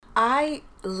I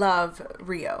love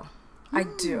Rio. I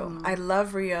do. I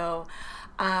love Rio.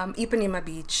 Ipanema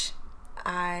Beach.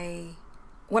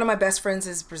 One of my best friends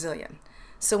is Brazilian.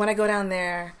 So when I go down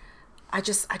there, I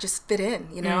just fit in,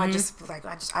 you know. I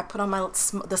put on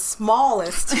the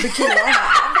smallest bikini I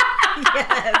have.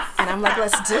 Yes. And I'm like,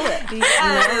 let's do it.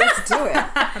 Yes. Let's do it.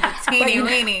 Teeny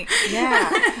weeny.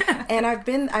 Yeah. And I've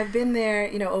been there,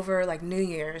 you know, over like New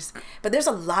Year's. But there's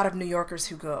a lot of New Yorkers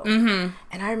who go. Mm-hmm.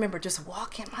 And I remember just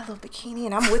walking my little bikini,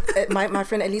 and I'm with my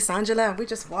friend Elisangela, and we're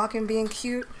just walking, being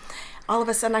cute. All of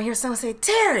a sudden, I hear someone say,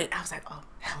 "Terry." I was like, oh,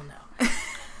 hell no.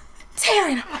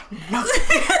 Terry. And I'm like, no.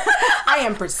 I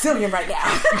am Brazilian right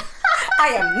now.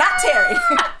 I am not Terry.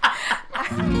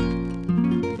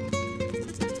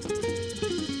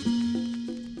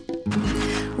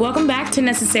 Welcome back to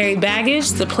Necessary Baggage,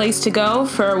 the place to go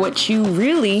for what you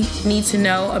really need to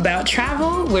know about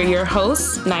travel. We're your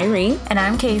hosts, Nyree. And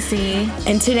I'm Casey.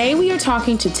 And today we are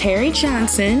talking to Terry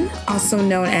Johnson, also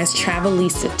known as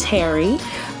Travelista Terry,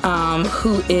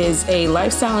 who is a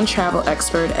lifestyle and travel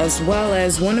expert, as well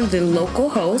as one of the local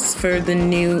hosts for the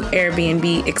new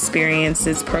Airbnb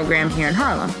Experiences program here in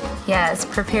Harlem. Yes,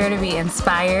 prepare to be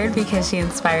inspired because she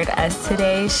inspired us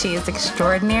today. She is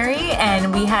extraordinary,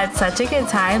 and we had such a good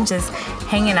time just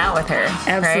hanging out with her.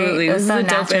 Absolutely. Right? This is a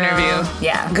dope interview.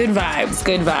 Yeah. Good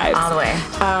vibes. All the way.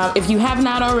 If you have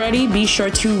not already, be sure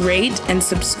to rate and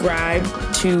subscribe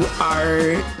to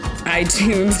our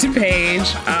iTunes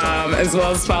page, as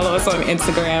well as follow us on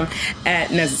Instagram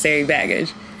at Necessary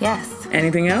Baggage. Yes.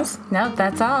 Anything else? No,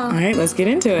 that's all. All right, let's get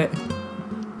into it.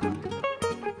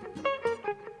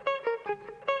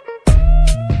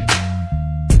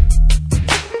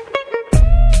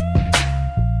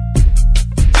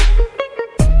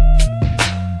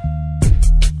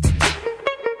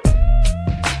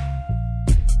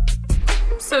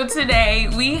 So today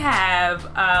we have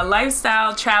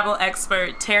lifestyle travel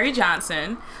expert Terry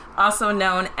Johnson, also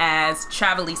known as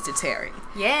Travelista Terry.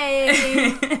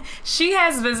 Yay! She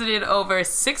has visited over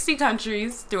 60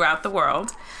 countries throughout the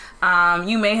world.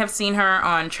 You may have seen her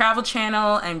on Travel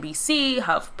Channel, NBC,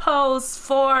 HuffPost,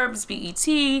 Forbes, BET.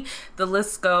 The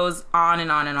list goes on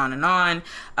and on and on and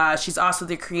on. She's also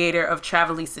the creator of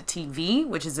Travelista TV,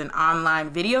 which is an online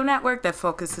video network that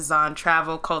focuses on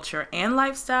travel, culture, and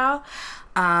lifestyle.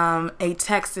 A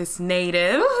Texas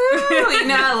native. You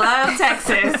know I love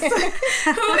Texas.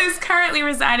 Who is currently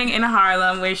residing in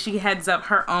Harlem, where she heads up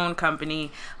her own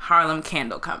company, Harlem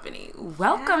Candle Company.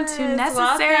 Welcome to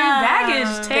Necessary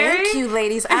Baggage, Terry. Thank you,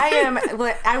 ladies.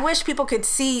 I wish people could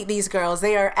see these girls.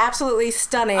 They are absolutely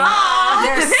stunning. Oh,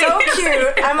 they're so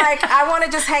cute. I'm like, I want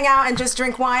to just hang out and just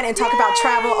drink wine and talk about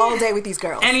travel all day with these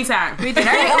girls. Anytime. We did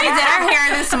our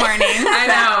hair this morning. I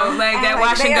know. Like, that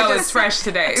wash and go is fresh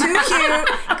today. Too cute.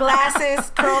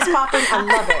 Glasses, curls popping. I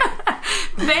love it.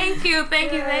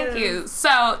 Thank you.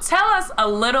 So tell us a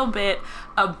little bit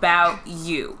about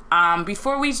you.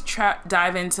 Before we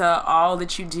dive into all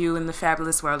that you do in the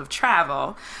fabulous world of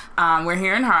travel, we're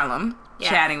here in Harlem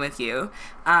chatting with you.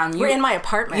 We're in my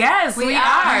apartment. Yes, we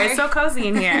are. It's so cozy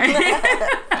in here.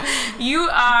 You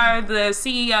are the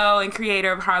CEO and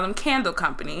creator of Harlem Candle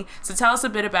Company. So tell us a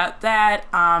bit about that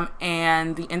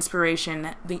and the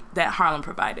inspiration that Harlem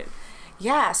provided.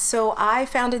 Yeah, so I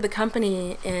founded the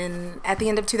company at the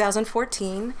end of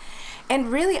 2014.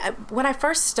 And really, when I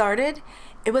first started,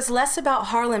 it was less about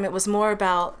Harlem. It was more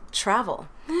about travel.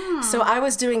 So I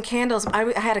was doing candles.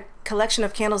 I had a collection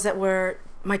of candles that were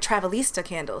my Travelista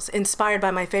candles, inspired by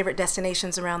my favorite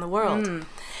destinations around the world.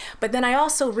 But then I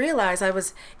also realized I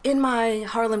was in my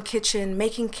Harlem kitchen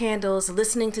making candles,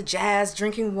 listening to jazz,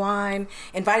 drinking wine,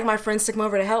 inviting my friends to come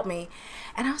over to help me.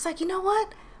 And I was like, you know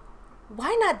what?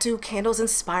 Why not do candles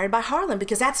inspired by Harlem?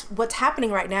 Because that's what's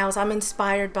happening right now. Is I'm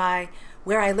inspired by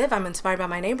where I live. I'm inspired by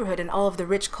my neighborhood and all of the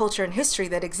rich culture and history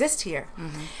that exists here.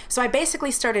 So I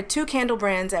basically started 2 candle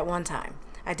brands at one time.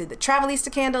 I did the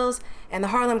Travelista candles and the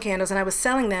Harlem candles, and I was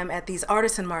selling them at these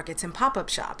artisan markets and pop-up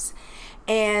shops.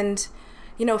 And,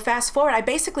 you know, fast forward, I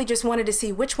basically just wanted to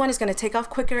see which one is going to take off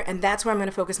quicker, and that's where I'm going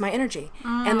to focus my energy.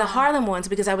 And the Harlem ones,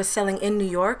 because I was selling in New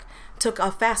York, took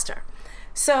off faster.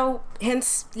 So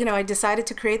hence, you know, I decided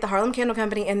to create the Harlem Candle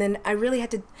Company, and then I really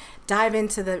had to dive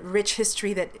into the rich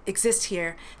history that exists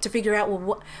here to figure out,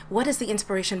 well, what is the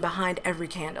inspiration behind every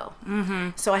candle?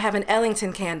 So I have an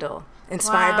Ellington candle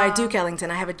inspired by Duke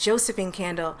Ellington. I have a Josephine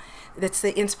candle that's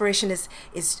the inspiration is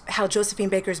how Josephine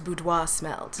Baker's boudoir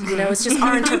smelled. You know, it's just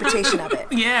our interpretation of it.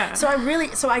 Yeah. So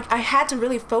I had to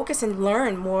really focus and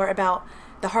learn more about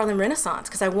the Harlem Renaissance,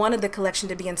 because I wanted the collection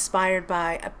to be inspired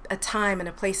by a time and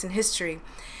a place in history.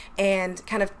 and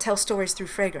kind of tell stories through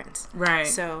fragrance. Right.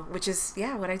 So, which is,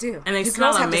 what I do. And they You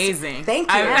smell girls have to amazing.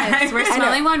 Thank you. Yes, we're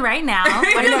smelling one right now.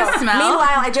 I know. Smell.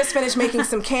 Meanwhile, I just finished making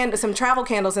some travel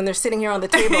candles, and they're sitting here on the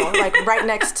table, like right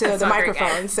next to the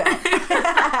microphone. So.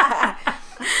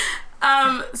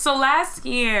 So last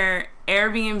year,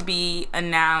 Airbnb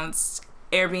announced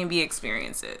Airbnb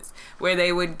experiences, where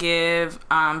they would give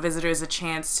visitors a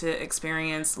chance to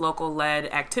experience local-led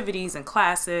activities and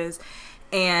classes.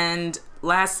 And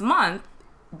last month,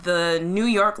 the New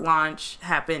York launch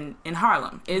happened in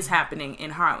Harlem, is happening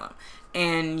in Harlem.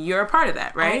 And you're a part of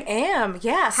that, right? I am,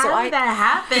 yeah. How did that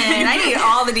happen? I need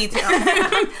all the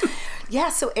details. Yeah,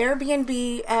 so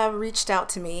Airbnb reached out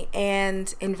to me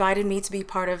and invited me to be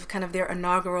part of kind of their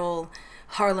inaugural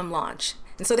Harlem launch.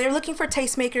 And so they're looking for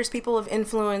tastemakers, people of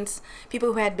influence,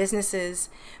 people who had businesses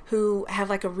who have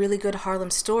like a really good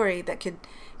Harlem story that could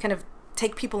kind of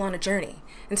take people on a journey.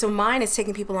 And so mine is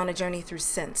taking people on a journey through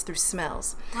scents, through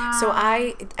smells. Wow. So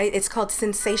it's called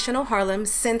Sensational Harlem.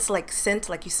 Scent like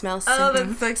you smell. Oh,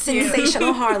 that's so cute.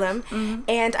 Sensational Harlem.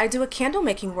 And I do a candle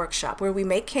making workshop where we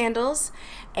make candles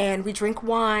and we drink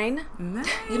wine. Nice.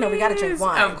 You know, we got to drink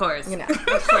wine. Of course. You know. Of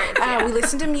course. Yeah. We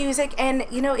listen to music, and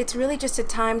you know, it's really just a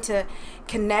time to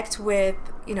connect with,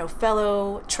 you know,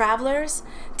 fellow travelers,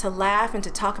 to laugh and to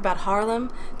talk about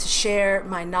Harlem, to share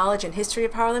my knowledge and history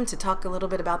of Harlem, to talk a little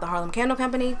bit about the Harlem Candle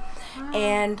Company. Wow.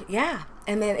 And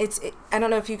and then I don't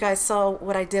know if you guys saw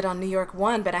what I did on New York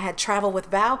One, but I had Travel with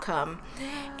Val come,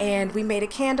 and we made a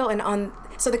candle, and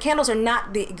so the candles are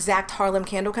not the exact Harlem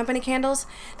Candle Company candles.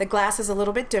 The glass is a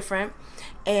little bit different.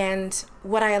 And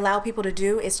what I allow people to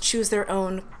do is choose their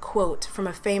own quote from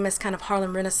a famous kind of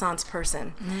Harlem Renaissance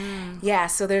person. Yeah,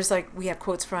 so we have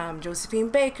quotes from Josephine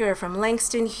Baker, from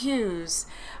Langston Hughes,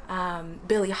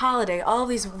 Billie Holiday, all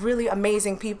these really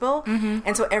amazing people.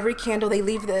 And so every candle, they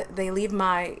leave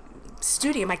my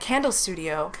studio, my candle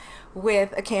studio,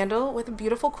 with a candle with a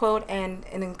beautiful quote and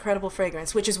an incredible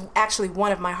fragrance, which is actually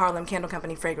one of my Harlem Candle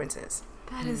Company fragrances.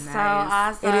 That is Nice. so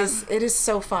awesome. It is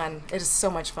so fun. It is so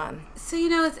much fun. So, you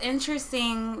know, it's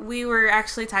interesting. We were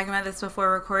actually talking about this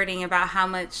before recording, about how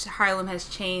much Harlem has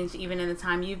changed even in the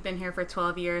time. You've been here for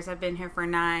 12 years. I've been here for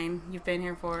 9. You've been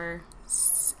here for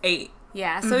 8.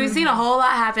 Yeah, so we've seen a whole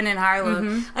lot happen in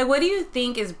Harlem. Like, what do you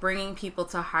think is bringing people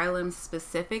to Harlem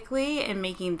specifically and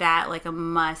making that like a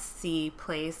must-see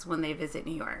place when they visit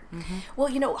New York? Well,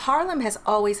 you know, Harlem has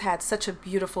always had such a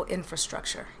beautiful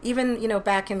infrastructure. Even, you know,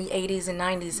 back in the 80s and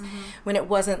 90s, when it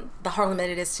wasn't the Harlem that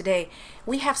it is today,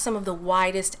 we have some of the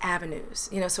widest avenues,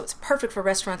 you know, so it's perfect for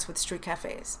restaurants with street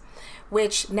cafes,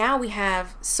 which now we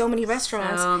have so many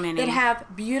restaurants that have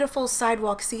beautiful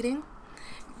sidewalk seating.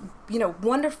 You know,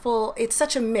 wonderful. It's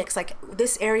such a mix. Like,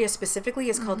 this area specifically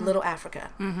is called Little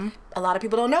Africa. A lot of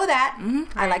people don't know that.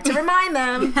 I like to remind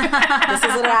them this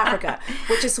is Little Africa,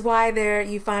 which is why there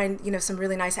you find, you know, some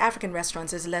really nice African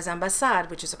restaurants. There's Les Ambassades,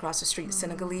 which is across the street,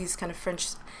 Senegalese kind of French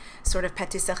sort of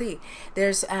patisserie.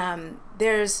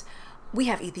 We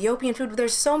have Ethiopian food.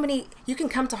 There's so many. You can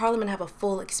come to Harlem and have a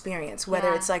full experience,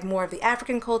 whether it's like more of the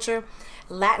African culture,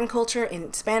 Latin culture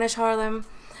in Spanish Harlem,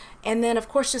 and then of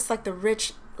course just like the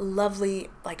rich, lovely,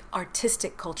 like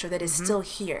artistic culture that is still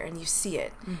here, and you see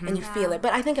it and you feel it.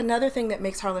 But I think another thing that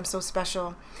makes Harlem so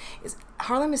special is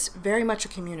Harlem is very much a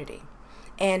community.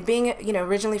 And being, you know,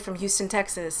 originally from Houston,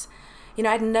 Texas, you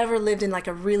know, I'd never lived in like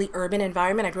a really urban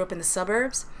environment. I grew up in the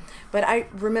suburbs, but I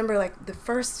remember like the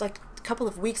first like couple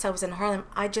of weeks I was in Harlem,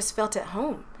 I just felt at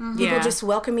home. People just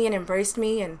welcomed me and embraced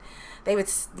me, and they would,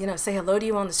 you know, say hello to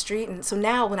you on the street. And so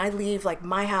now when I leave like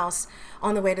my house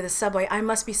on the way to the subway, I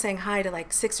must be saying hi to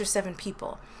like 6 or 7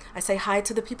 people. I say hi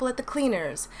to the people at the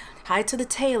cleaners, hi to the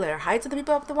tailor, hi to the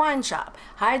people at the wine shop,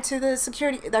 hi to the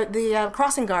security, the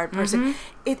crossing guard person.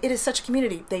 It is such a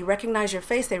community. They recognize your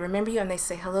face, they remember you, and they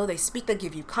say hello, they speak, they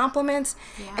give you compliments.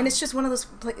 And it's just one of those,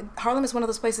 Harlem is one of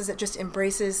those places that just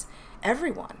embraces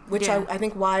everyone, which I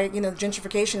think why, you know,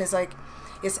 gentrification is like,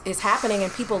 is happening,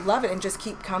 and people love it and just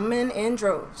keep coming in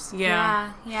droves.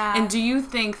 Yeah. And do you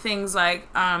think things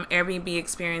like Airbnb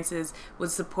experiences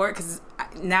would support, because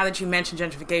now that you mentioned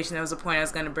gentrification, that was a point I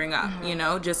was going to bring up, you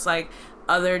know, just like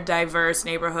other diverse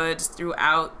neighborhoods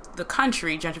throughout the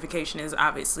country, gentrification is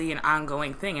obviously an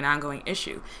ongoing thing, an ongoing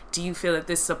issue. Do you feel that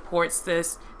this supports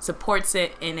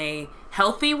it in a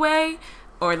healthy way,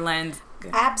 or lends?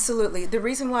 Absolutely. The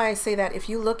reason why I say that, if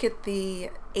you look at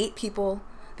the 8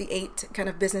 kind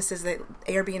of businesses that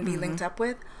Airbnb linked up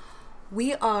with,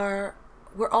 we're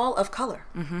all of color.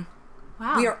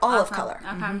 Wow. We are all of color.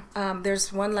 Okay.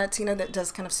 There's one Latino that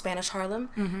does kind of Spanish Harlem,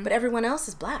 but everyone else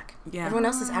is black. Yeah. Everyone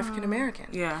else is African American.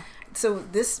 Yeah. So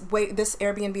this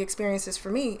Airbnb experiences for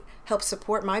me helps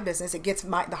support my business. It gets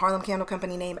the Harlem Candle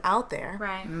Company name out there.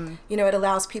 Right. You know, it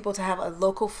allows people to have a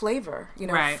local flavor, you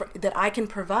know, Right. that I can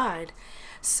provide.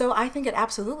 So I think it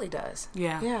absolutely does.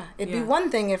 Yeah. Yeah. It'd Yeah. be one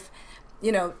thing if,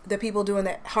 you know, the people doing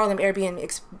the Harlem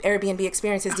Airbnb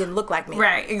experiences didn't look like me.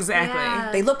 Right, exactly.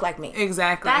 Yeah. They look like me.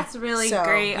 Exactly. That's really So,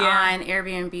 great yeah. on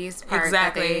Airbnb's part.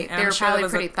 Exactly. They And I'm were sure it probably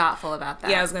was pretty thoughtful about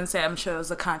that. Yeah, I was going to say, I'm sure it was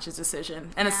a conscious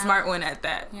decision. And a Yeah. smart one at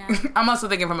that. Yeah. I'm also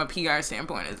thinking from a PR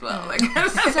standpoint as well. Like,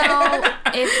 So,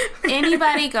 if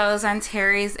anybody goes on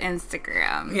Terry's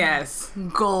Instagram, yes.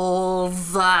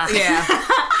 goals. Yeah.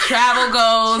 Travel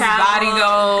goals, body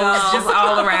goals, just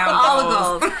all around all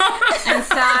goals. the goals. And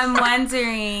so I'm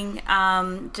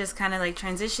wondering, just kind of like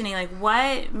transitioning, like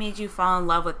what made you fall in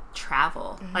love with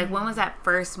travel? Like when was that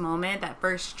first moment, that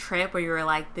first trip where you were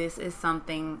like, this is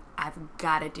something I've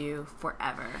got to do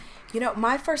forever? You know,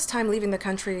 my first time leaving the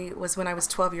country was when I was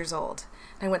 12 years old.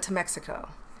 I went to Mexico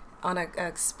on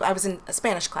I was in a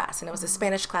Spanish class, and it was a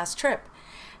Spanish class trip.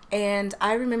 And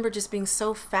I remember just being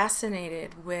so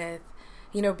fascinated with,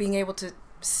 you know, being able to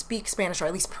speak Spanish, or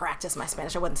at least practice my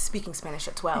Spanish. I wasn't speaking Spanish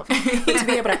at 12, but to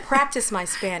be able to practice my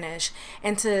Spanish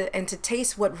and to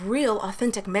taste what real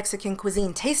authentic Mexican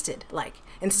cuisine tasted like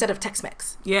instead of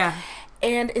Tex-Mex. Yeah.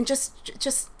 And just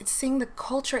seeing the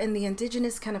culture and the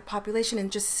indigenous kind of population,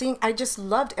 and I just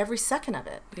loved every second of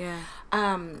it. Yeah.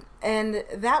 And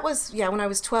that was, when I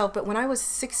was 12. But when I was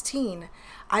 16,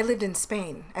 I lived in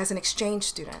Spain as an exchange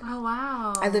student. Oh,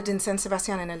 wow. I lived in San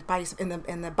Sebastian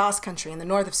in the Basque country in the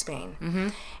north of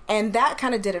Spain. And that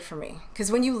kind of did it for me.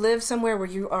 Because when you live somewhere where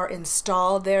you are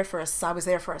installed there I was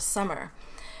there for a summer,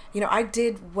 you know, I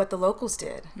did what the locals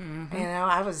did. You know,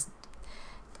 I was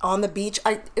on the beach.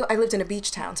 I lived in a beach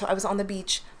town, so I was on the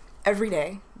beach every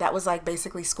day. That was like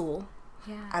basically school.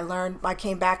 Yeah. I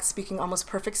came back speaking almost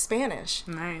perfect Spanish.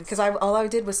 Nice. Because all I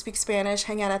did was speak Spanish,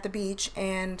 hang out at the beach,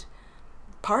 and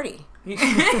party. Awesome.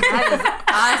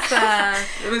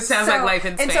 It sounds like life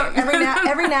in Spain. And so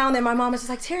every now and then my mom was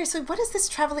just like, Terry, so what is this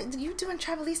you doing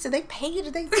Travelista? Did they pay you?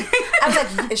 I was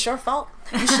like, it's your fault.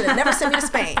 You should have never sent me to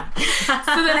Spain.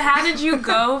 So then how did you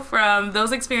go from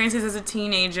those experiences as a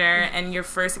teenager and your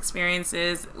first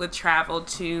experiences with travel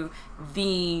to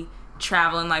the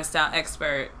travel and lifestyle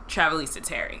expert, Travelista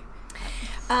Terry?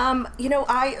 You know,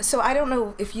 I don't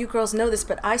know if you girls know this,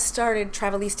 but I started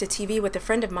Travelista TV with a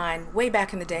friend of mine way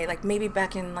back in the day, like maybe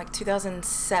back in like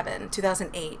 2007,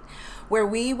 2008, where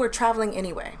we were traveling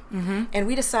anyway. And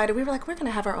we decided, we were like, we're going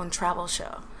to have our own travel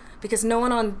show because no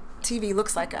one on TV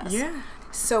looks like us. Yeah.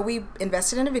 So we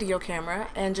invested in a video camera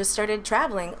and just started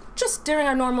traveling just during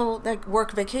our normal like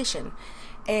work vacation.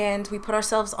 And we put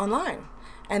ourselves online.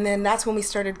 And then that's when we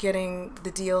started getting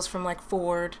the deals from like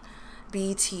Ford,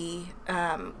 BET,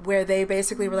 where they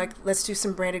basically were like, let's do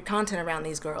some branded content around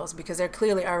these girls because they're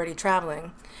clearly already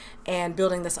traveling and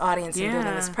building this audience and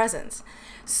building this presence.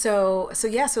 So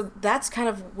that's kind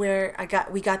of where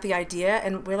we got the idea,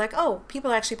 and we're like, oh,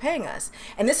 people are actually paying us.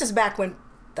 And this is back when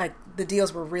like the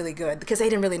deals were really good because they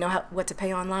didn't really know what to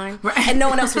pay online, and no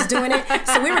one else was doing it.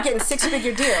 So we were getting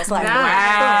 6-figure deals, like boom,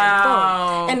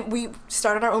 boom. And we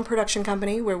started our own production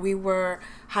company where we were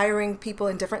hiring people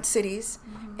in different cities,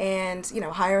 and you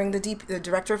know, hiring the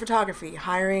director of photography,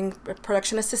 hiring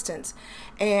production assistants,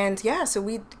 and so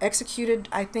we executed.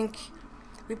 I think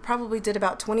we probably did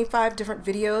about 25 different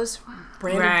videos,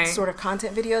 branded sort of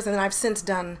content videos, and then I've since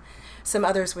done some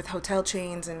others with hotel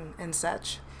chains and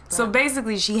such. So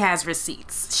basically, she has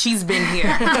receipts. She's been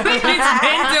here. She's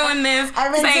been doing this.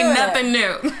 This ain't nothing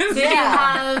new. Did you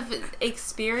have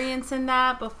experience in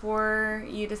that before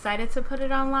you decided to put it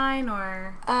online,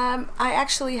 or? I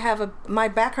actually have my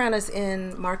background is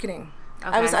in marketing.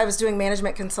 Okay. I was doing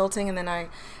management consulting, and then I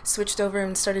switched over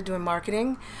and started doing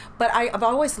marketing. But I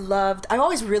always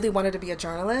really wanted to be a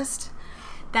journalist.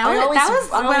 That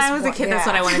was when I was a kid. That's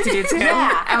what I wanted to do too.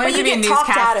 I wanted to be a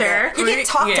newscaster. You get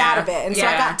talked out of it, and so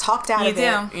I got talked out of it.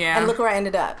 Yeah. And look where I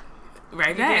ended up.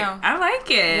 Right back. I like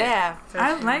it. Yeah,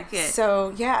 I like it.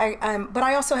 So but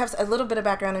I also have a little bit of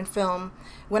background in film.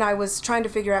 When I was trying to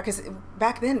figure out, because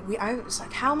back then I was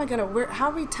like, how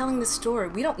are we telling this story?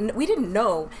 We didn't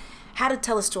know how to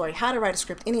tell a story, how to write a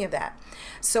script, any of that.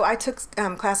 So I took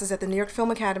classes at the New York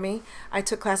Film Academy. I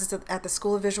took classes at the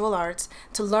School of Visual Arts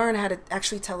to learn how to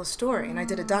actually tell a story. And I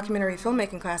did a documentary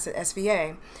filmmaking class at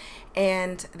SVA.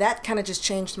 And that kind of just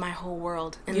changed my whole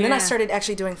world. And then I started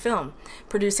actually doing film,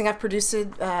 producing. I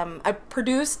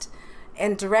produced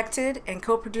and directed and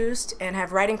co-produced and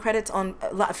have writing credits on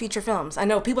a lot of feature films. I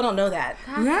know people don't know that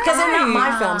because they're not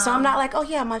my films. So I'm not like, oh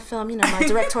yeah, my film, you know, my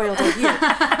directorial debut.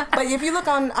 But if you look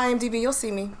on IMDb, you'll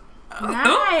see me.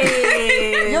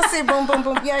 Nice. You'll see boom, boom,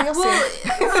 boom. Yeah, you'll see.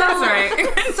 That's right.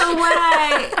 So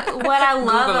what I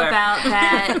love about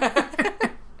that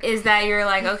is that you're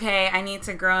like, okay, I need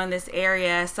to grow in this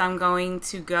area, so I'm going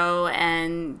to go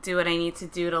and do what I need to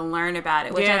do to learn about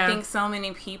it, which I think so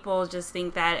many people just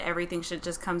think that everything should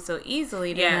just come so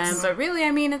easily to them. But really, I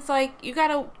mean, it's like, you got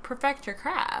to perfect your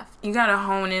craft. You got to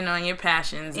hone in on your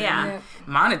passions and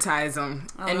monetize them.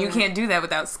 And you can't do that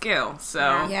without skill. So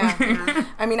yeah.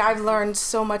 I mean, I've learned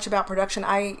so much about production.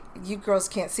 You girls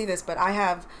can't see this, but I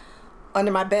have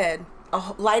under my bed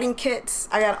lighting kits.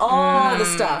 I got all the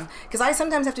stuff because I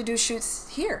sometimes have to do shoots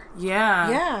here.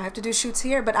 I have to do shoots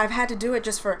here, but I've had to do it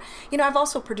just for, you know, I've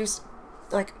also produced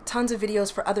like tons of videos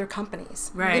for other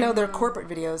companies, right? You know, they're corporate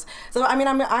videos. So I mean,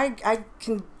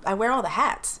 I wear all the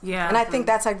hats, and I think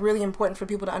that's like really important for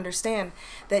people to understand,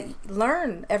 that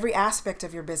learn every aspect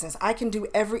of your business. I can do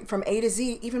from A to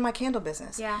Z, even my candle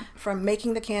business, from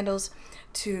making the candles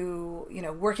to, you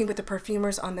know, working with the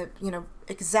perfumers on the, you know,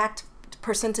 exact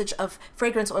percentage of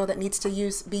fragrance oil that needs to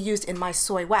be used in my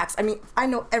soy wax. I mean, I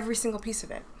know every single piece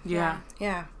of it. Yeah.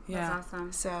 That's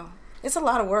awesome. So it's a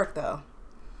lot of work, though.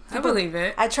 I believe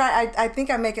it. I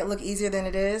think I make it look easier than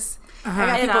it is. I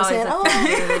got people saying, "Oh,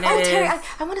 Terry,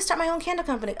 I want to start my own candle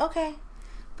company." Okay.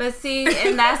 But see,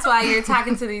 and that's why you're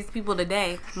talking to these people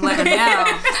today. Let them know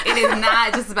it is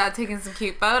not just about taking some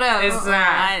cute photos. It's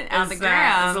not. On the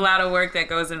ground. There's a lot of work that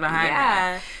goes in behind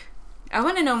that. I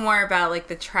want to know more about like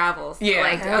the travels. Yeah,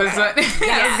 like, I was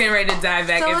getting ready to dive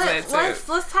back into it.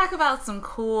 Let's talk about some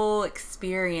cool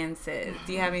experiences.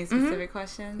 Do you have any specific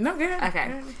questions? No, good.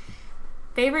 Okay.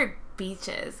 Favorite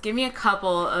beaches? Give me a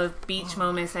couple of beach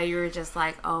moments that you were just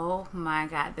like, oh my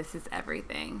God, this is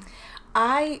everything.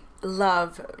 I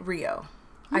love Rio.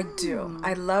 I do.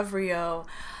 I love Rio.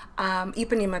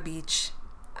 Ipanema Beach.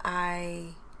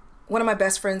 One of my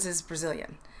best friends is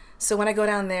Brazilian, so when I go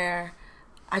down there,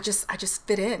 I just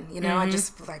fit in, you know. I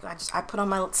put on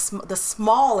the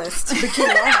smallest bikini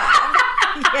I have.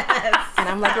 Yes. And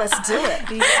I'm like, let's do it.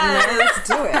 Yes. Let's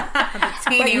do it. The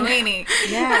teeny weeny.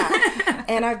 Yeah.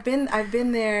 And I've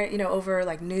been there, you know, over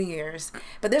like New Year's.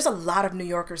 But there's a lot of New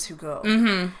Yorkers who go.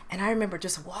 Mm-hmm. And I remember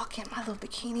just walking my little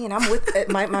bikini, and I'm with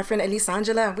my friend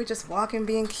Elisangela, and we're just walking,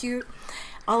 being cute.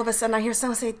 All of a sudden, I hear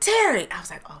someone say, "Terry." I was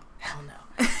like, oh, hell no.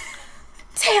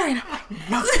 Terry. And I'm like,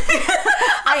 no.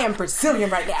 I am Brazilian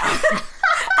right now.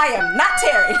 I am not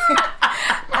Terry.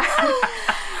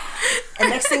 And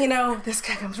next thing you know, this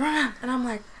guy comes around, and I'm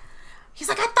like, he's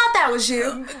like, I thought that was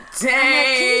you. Dang. I'm like,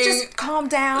 can you just calm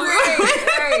down?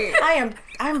 Right.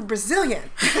 I'm Brazilian.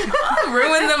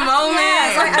 Ruin the moment.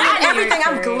 Yeah, like, I mean, everything.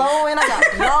 I'm glowing. I got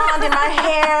blonde in my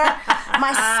hair.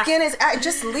 My skin is.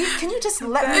 Can you just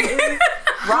let me?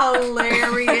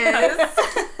 Hilarious.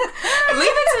 Leave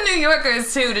it to New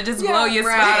Yorkers too to just blow your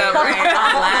spot up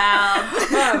out loud.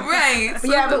 Right.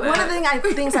 Yeah, but one of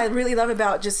the things I really love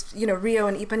about just, you know, Rio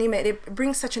and Ipanema, it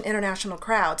brings such an international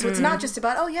crowd. So it's not just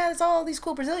about, oh yeah, it's all these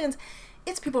cool Brazilians.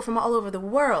 It's people from all over the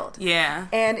world. Yeah.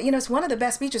 And, you know, it's one of the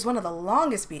best beaches, one of the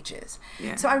longest beaches.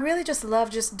 Yeah. So I really just love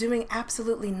just doing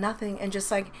absolutely nothing and just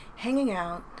like hanging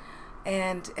out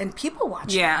and people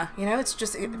watching. Yeah. You know, it's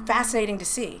just fascinating to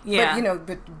see. Yeah. But, you know,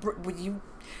 you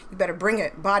better bring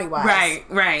it body-wise.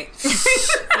 Right.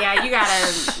 Yeah, we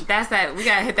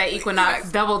gotta hit that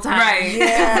Equinox double time. Right,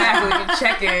 yeah. Exactly.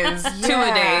 Check-ins,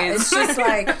 2-a-days. It's just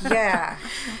like, yeah.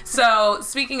 So,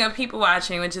 speaking of people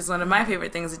watching, which is one of my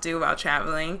favorite things to do while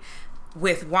traveling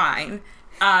with wine,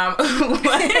 what's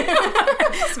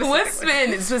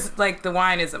been, it's just like the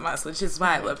wine is a must, which is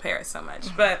why I love Paris so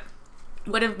much. But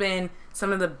what have been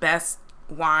some of the best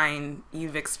wine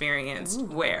you've experienced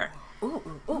where? Oh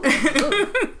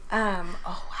wow,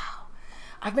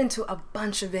 I've been to a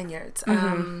bunch of vineyards.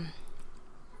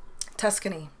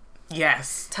 Tuscany.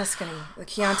 Yes. Tuscany, the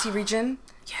Chianti region.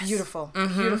 Yes. Beautiful.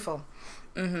 Mm-hmm. Beautiful.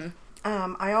 Mm-hmm.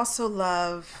 I also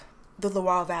love the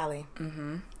Loire Valley.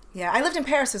 Mm-hmm. Yeah, I lived in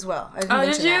Paris as well.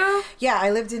 Did you? That. Yeah,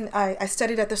 I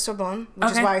studied at the Sorbonne,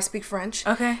 which is why I speak French.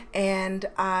 Okay. And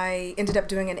I ended up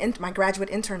doing my graduate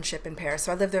internship in Paris,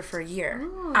 so I lived there for a year.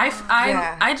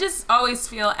 I just always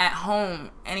feel at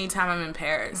home anytime I'm in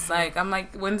Paris. Mm-hmm. Like, I'm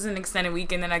like, when's an extended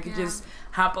weekend that I could just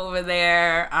hop over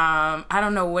there? I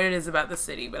don't know what it is about the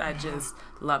city, but I just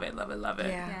love it.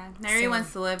 Yeah. Nary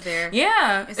wants to live there.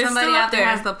 Yeah. If somebody out there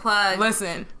has the plug.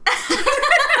 Listen.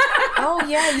 Oh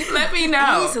yeah, you can Let me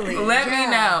know. Easily. Let me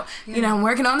know. Yeah. You know, I'm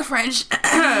working on the French, but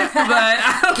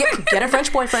get a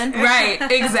French boyfriend. right,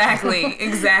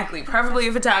 exactly. Preferably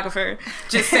a photographer.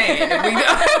 Just saying.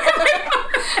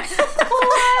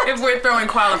 If we're throwing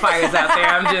qualifiers out there,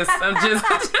 I'm just saying.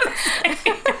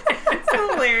 It's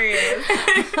hilarious.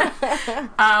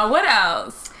 What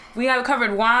else? We have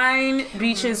covered wine,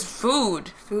 beaches, food.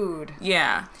 Food.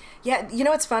 Yeah. Yeah, you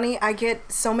know what's funny? I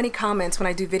get so many comments when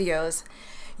I do videos.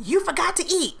 You forgot to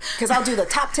eat. Because I'll do the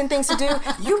top 10 things to do.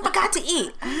 You forgot to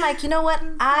eat. I'm like, you know what?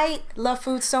 I love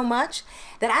food so much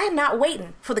that I am not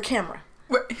waiting for the camera.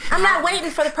 I'm not waiting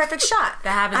for the perfect shot.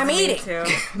 That happens I'm to eating.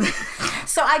 me too.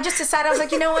 So I just decided, I was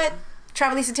like, you know what?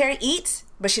 Travelisa Terry eats,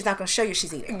 but she's not going to show you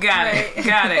she's eating. Got it.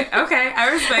 Okay, I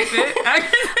respect it.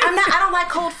 I don't like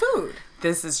cold food.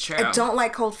 This is true. I don't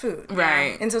like cold food.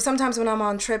 Right. And so sometimes when I'm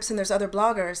on trips and there's other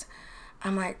bloggers,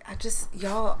 I'm like,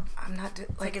 I'm not,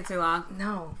 Taking too long.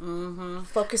 no. Mm-hmm.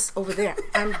 Focus over there.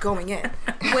 I'm going in.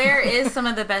 Where is some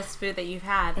of the best food that you've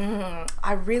had?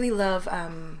 I really love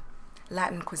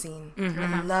Latin cuisine.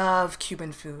 I love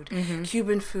Cuban food.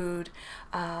 Cuban food,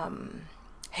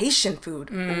 Haitian food.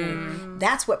 Ooh,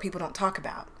 that's what people don't talk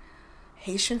about.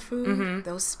 Haitian food,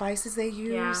 those spices they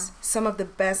use, some of the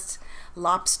best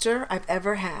lobster I've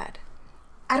ever had.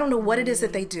 I don't know what it is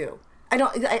that they do. I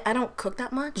don't cook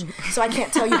that much, so I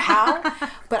can't tell you how.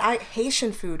 But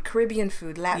Haitian food, Caribbean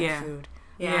food, Latin food,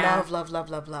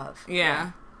 love.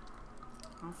 Yeah.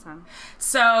 Awesome.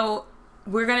 So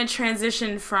we're gonna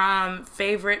transition from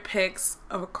favorite picks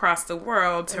across the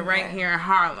world to right here in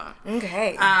Harlem.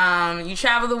 Okay. You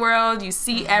travel the world, you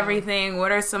see everything.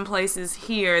 What are some places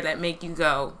here that make you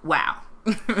go, wow?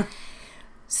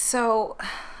 So,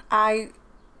 I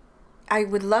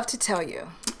would love to tell you,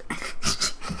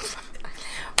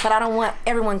 but I don't want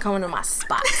everyone coming to my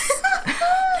spots.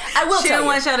 I will She tell don't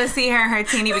you. want y'all to see her in her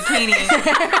teeny bikini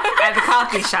at the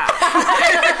coffee shop.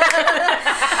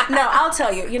 No, I'll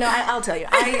tell you. I'll tell you.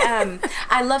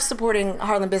 I love supporting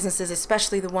Harlem businesses,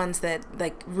 especially the ones that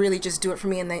like really just do it for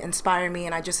me and they inspire me,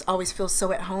 and I just always feel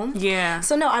so at home. Yeah.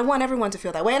 So no, I want everyone to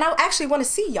feel that way, and I actually want to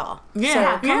see y'all.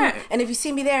 Yeah, So yeah. And if you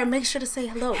see me there, make sure to say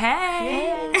hello.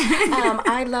 Hey.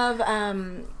 I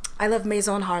love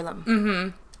Maison Harlem. Mm-hmm.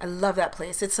 I love that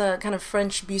place. It's a kind of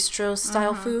French bistro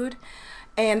style food,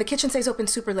 and the kitchen stays open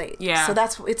super late. Yeah. So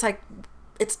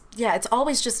it's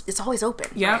always open.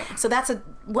 Yep. So there's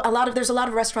a lot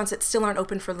of restaurants that still aren't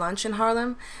open for lunch in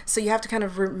Harlem. So you have to kind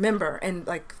of remember and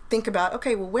like think about,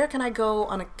 okay, well, where can I go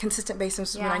on a consistent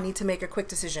basis when I need to make a quick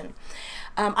decision?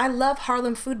 I love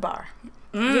Harlem Food Bar.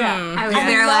 Yeah, I was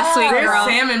there last week, Their girl.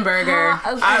 salmon burger.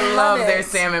 I love it. their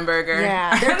salmon burger.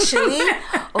 Yeah, their chili.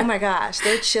 Oh my gosh,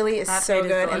 their chili is That so food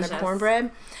is good, and the delicious.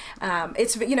 cornbread.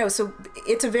 So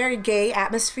it's a very gay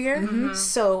atmosphere.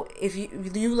 So if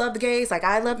you love the gays, like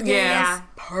I love the gays, Yeah.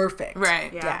 perfect.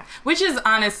 Right. Yeah. Which is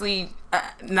honestly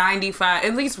 95,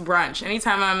 at least brunch.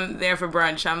 Anytime I'm there for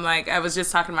brunch, I'm like, I was just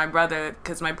talking to my brother,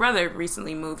 because my brother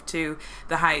recently moved to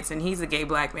the Heights, and he's a gay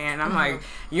black man. I'm like,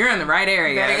 you're in the right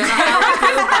area. Gotta go to Harlem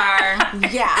Food Bar.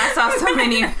 Yeah. I saw so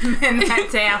many men that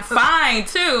day. I was Fine,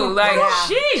 too. Like, Yeah.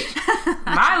 sheesh.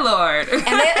 My Lord.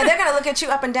 And they're gonna look at you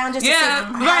up and down just to Yeah,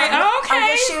 see, right, okay. Are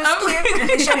your shoes Okay.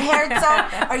 cute? Is your hair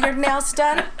done? Are your nails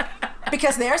done?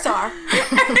 Because theirs are.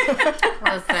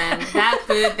 Listen, that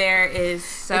food there is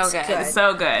so It's good. good.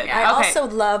 So good. I Okay. also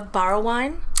love Borrow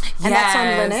Wine. And that's on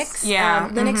Yes. Lenox. Yeah.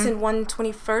 Lenox in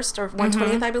 121st or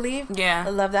 120th, I believe. Yeah. I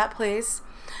love that place.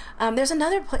 There's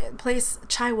another place,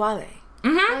 Chai Wale.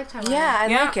 Mm-hmm. Yeah, I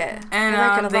Yeah. like it. And I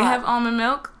like it a they lot. have almond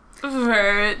milk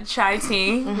for chai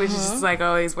tea, which is just like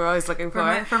we're always looking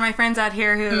for. For my friends out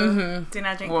here who do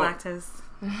not drink Well, lactose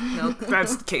milk.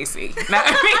 That's Casey. Not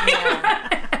me.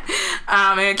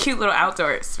 And a cute little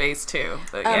outdoor space too.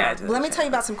 But yeah. Let me tell you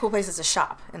about some cool places to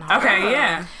shop in Harlem. Okay,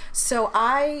 yeah. So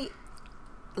I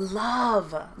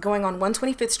love going on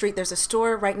 125th Street. There's a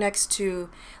store right next to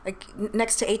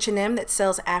H&M that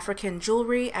sells African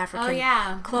jewelry,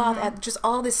 African cloth, just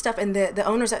all this stuff. And the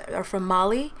owners are from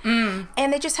Mali, and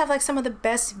they just have like some of the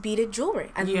best beaded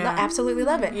jewelry. I absolutely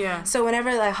love it. Yeah. So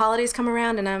whenever like holidays come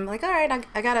around and I'm like, all right,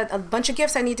 I got a bunch of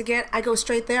gifts I need to get, I go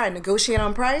straight there. I negotiate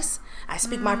on price. I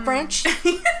speak my French.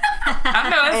 I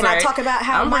know that's And right. I talk about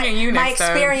how I'm bringing you my next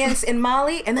time. experience in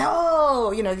Mali, and then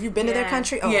you've been to their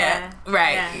country. Oh, Yeah,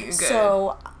 right. Yeah. Good.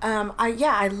 So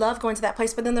I love going to that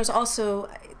place. But then there's also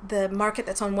the market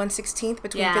that's on 116th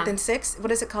between Yeah. 5th and 6th.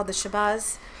 What is it called? The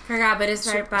Shabazz? Forgot, but it's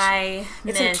right by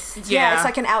It's Mist. yeah, it's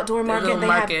like an outdoor market. little They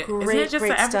market. have great, Isn't it just great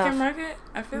the African stuff. market?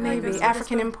 I feel like Maybe that's what it's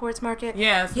African called. imports market.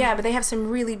 Yes. Yeah, but they have some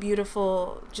really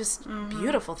beautiful, just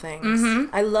beautiful things.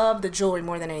 I love the jewelry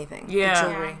more than anything. Yeah. The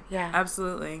jewelry. Yeah.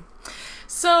 Absolutely.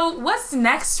 So, what's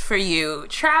next for you?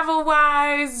 Travel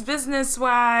wise, business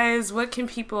wise, what can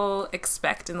people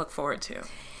expect and look forward to?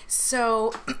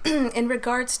 So, in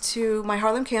regards to my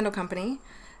Harlem Candle Company,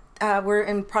 we're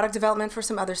in product development for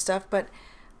some other stuff, but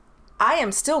I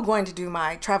am still going to do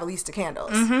my Travelista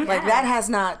candles. Like, that has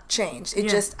not changed. It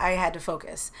just, I had to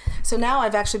focus. So now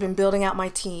I've actually been building out my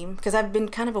team, because I've been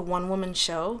kind of a one-woman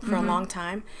show for a long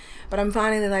time, but I'm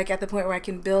finally, like, at the point where I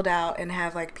can build out and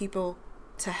have, like, people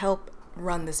to help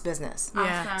run this business.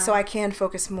 Yeah. Awesome. So I can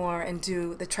focus more and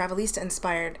do the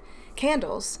Travelista-inspired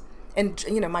candles and,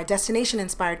 you know, my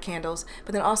destination-inspired candles,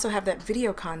 but then also have that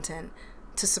video content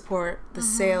to support the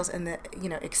sales and the, you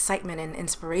know, excitement and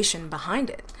inspiration behind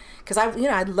it. Because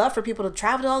I'd love for people to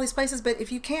travel to all these places, but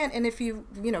if you can't, and if you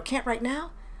can't right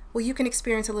now, well, you can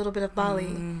experience a little bit of Bali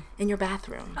in your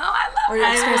bathroom. Oh, I love Or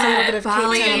you experience a little bit of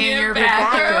Bali Cape Town in your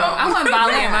bathroom. I want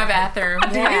Bali in my bathroom.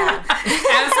 Yeah.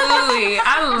 Absolutely.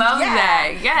 I love Yeah.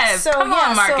 that. Yes. Come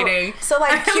on, marketing. So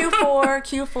like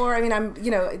Q4, I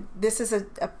mean, this is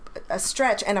a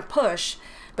stretch and a push,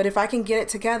 but if I can get it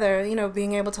together,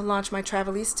 being able to launch my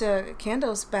Travelista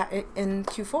candles back in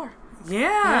Q4.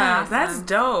 Yeah, that's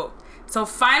dope. So,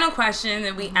 final question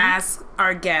that we ask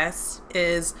our guests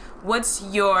is, what's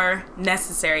your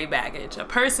necessary baggage? A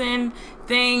person,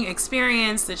 thing,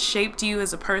 experience that shaped you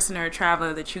as a person or a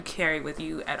traveler that you carry with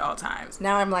you at all times?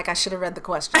 Now I'm like, I should have read the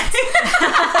questions.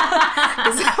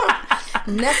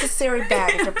 Necessary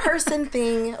baggage, a person,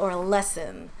 thing, or a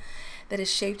lesson that has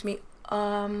shaped me.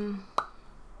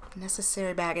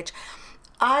 Necessary baggage.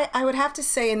 I would have to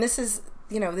say, and this is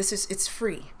it's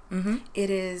free. Mm-hmm. It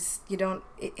is,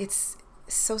 it's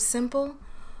so simple.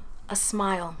 A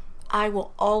smile. I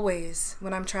will always,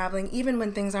 when I'm traveling, even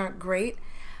when things aren't great,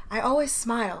 I always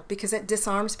smile because it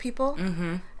disarms people.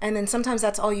 Mm-hmm. And then sometimes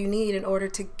that's all you need in order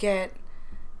to get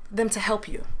them to help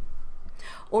you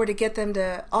or to get them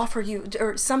to offer you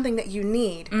or something that you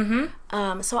need.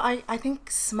 Mm-hmm. So I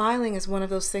think smiling is one of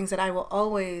those things that I will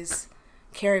always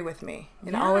carry with me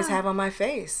and always have on my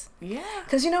face. Yeah.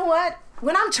 Because you know what?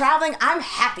 When I'm traveling, I'm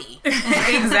happy.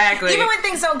 Exactly. Even when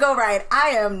things don't go right, I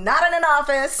am not in an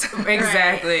office.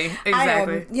 Exactly. Right.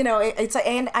 Exactly. It's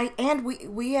and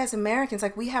we as Americans,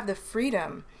 like, we have the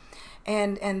freedom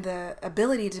and the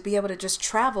ability to be able to just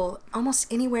travel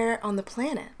almost anywhere on the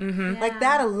planet. Mm-hmm. Like,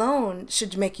 that alone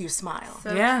should make you smile.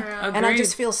 So Yeah. true. Agreed. And I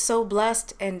just feel so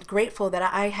blessed and grateful that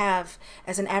I have,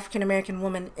 as an African American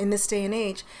woman in this day and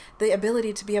age, the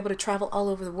ability to be able to travel all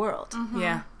over the world.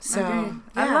 Yeah. So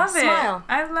I love smile. it.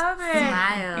 I love it.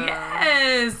 Smile.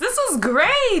 Yes. This was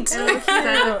great. This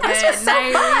was so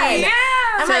fun. Yeah.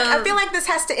 I feel like this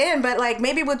has to end, but like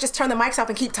maybe we'll just turn the mics off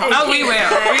and keep talking. Oh, we will.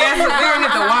 We're gonna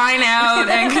get the wine out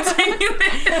and continue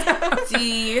this. Do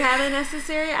you have a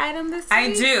necessary item this week?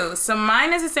 I do. So my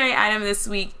necessary item this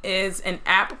week is an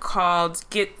app called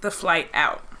Get the Flight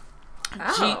Out.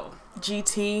 Oh.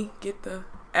 GT. Get the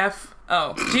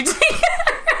GT.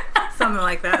 Something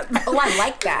like that. Oh, I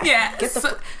like that. Yeah. Get the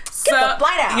the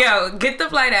flight out. Yo, get the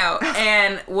flight out.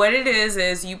 And what it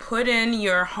is you put in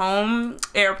your home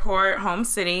airport, home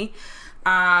city,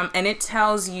 and it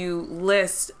tells you,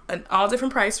 list all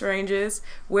different price ranges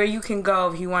where you can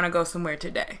go if you want to go somewhere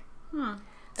today.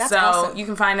 That's so awesome. you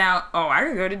can find out, I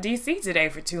can go to DC today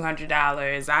for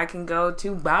 $200. I can go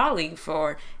to Bali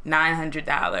for $900.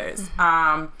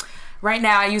 Mm-hmm. Right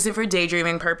now, I use it for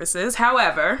daydreaming purposes.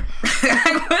 However,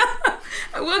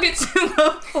 I will get to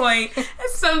the point at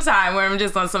some time where I'm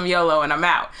just on some YOLO and I'm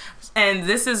out. And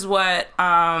this is what,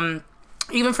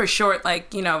 even for short,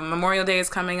 Memorial Day is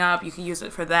coming up. You can use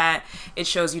it for that. It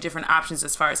shows you different options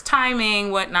as far as timing,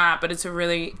 whatnot. But it's a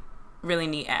really, really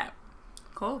neat app.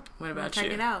 Cool. What about Check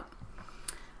you? it out.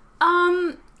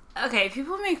 Okay,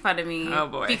 people make fun of me. Oh,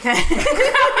 boy.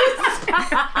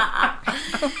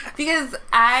 Because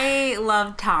I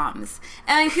love Toms.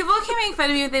 And people can make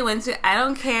fun of me if they want to. I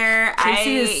don't care.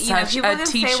 Casey is such people a can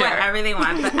teacher. say whatever they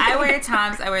want. But I wear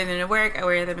Toms. I wear them to work. I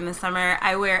wear them in the summer.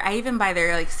 I even buy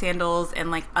their sandals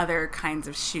and other kinds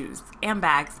of shoes and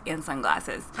bags and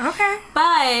sunglasses. Okay.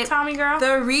 But Tommy girl.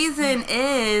 the reason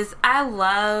is I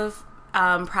love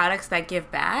products that give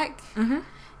back. Mm-hmm.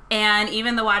 And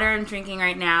even the water I'm drinking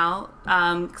right now,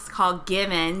 it's called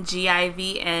Given,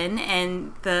 Givn,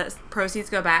 and the proceeds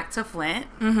go back to Flint,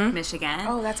 Michigan.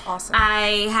 Oh, that's awesome.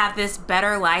 I have this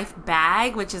Better Life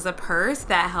bag, which is a purse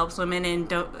that helps women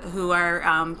who are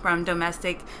from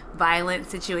domestic violent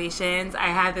situations. I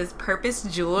have this Purpose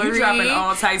jewelry. You're dropping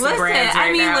all types of brands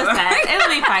right now. Listen, it'll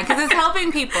be fine because it's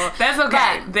helping people. That's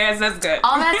okay. But That's good.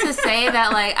 all that to say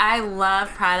that, like, I love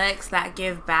products that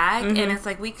give back, and it's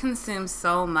like we consume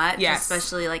so much,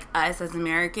 especially like us as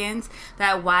Americans,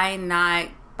 that why not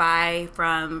buy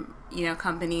from, you know,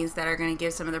 companies that are going to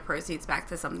give some of the proceeds back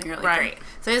to something really great.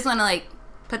 So I just want to like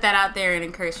put that out there and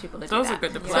encourage people to do that. Those are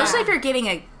good to play. Especially if you're getting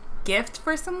a gift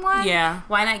for someone. Yeah.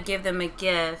 Why not give them a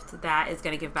gift that is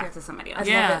going to give back to somebody else?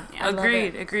 Yeah.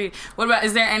 Agreed. What about,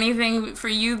 is there anything for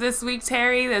you this week,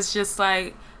 Terry, that's just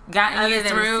like gotten you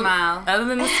through? Other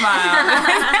than the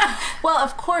smile. Well,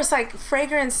 of course, like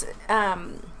fragrance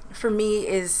for me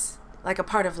is like a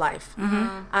part of life.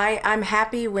 I'm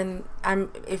happy when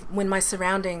when my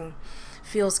surrounding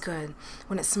feels good,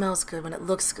 when it smells good, when it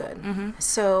looks good.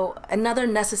 So another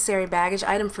necessary baggage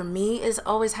item for me is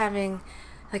always having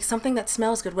like something that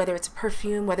smells good, whether it's a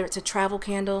perfume, whether it's a travel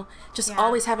candle, just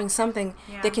always having something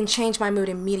that can change my mood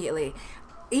immediately.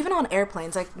 Even on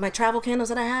airplanes, like my travel candles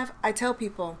that I have, I tell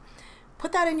people,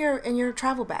 put that in your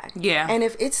travel bag. Yeah. And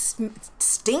if it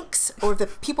stinks or if the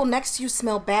people next to you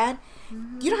smell bad,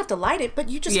 you don't have to light it, but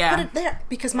you just put it there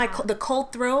because the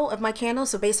cold throw of my candle,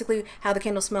 so basically how the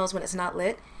candle smells when it's not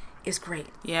lit, is great.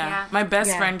 My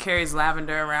best friend carries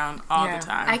lavender around all the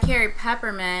time. I carry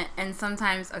peppermint, and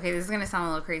sometimes, okay, this is going to sound a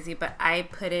little crazy, but I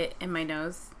put it in my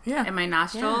nose, in my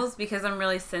nostrils, because I'm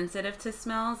really sensitive to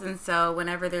smells, and so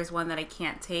whenever there's one that I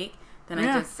can't take, then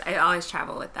I always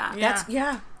travel with that.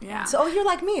 So you're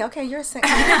like me. Okay, you're saying.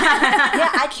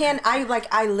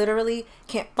 I literally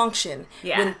can't function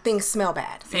when things smell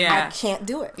bad. I can't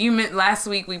do it. You meant last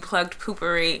week we plugged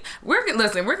Poopery. We're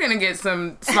gonna get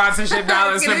some sponsorship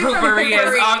dollars for Poopery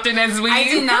as often as we. I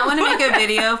do not want to make a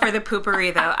video for the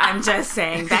Poopery though. I'm just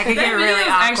saying that could get really awkward.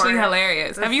 Actually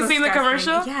hilarious. Have you seen the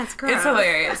commercial? Yeah, it's gross. It's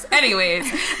hilarious.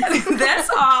 Anyways, that's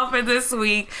all for this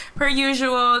week. Per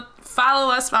usual,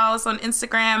 follow us on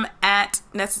Instagram at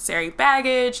Necessary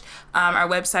Baggage. Our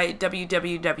website,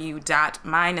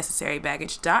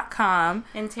 www.mynecessarybaggage.com.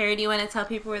 And Terry, do you want to tell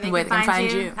people where they can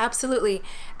find you? Absolutely.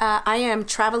 I am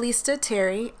Travelista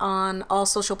Terry on all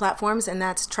social platforms, and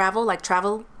that's travel like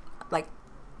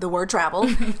the word travel,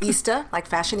 Ista, like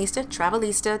fashionista,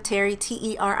 Travelista, Terry,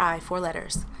 Teri, 4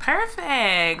 letters.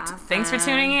 Perfect. Awesome. Thanks for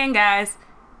tuning in, guys.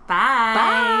 Bye.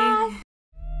 Bye.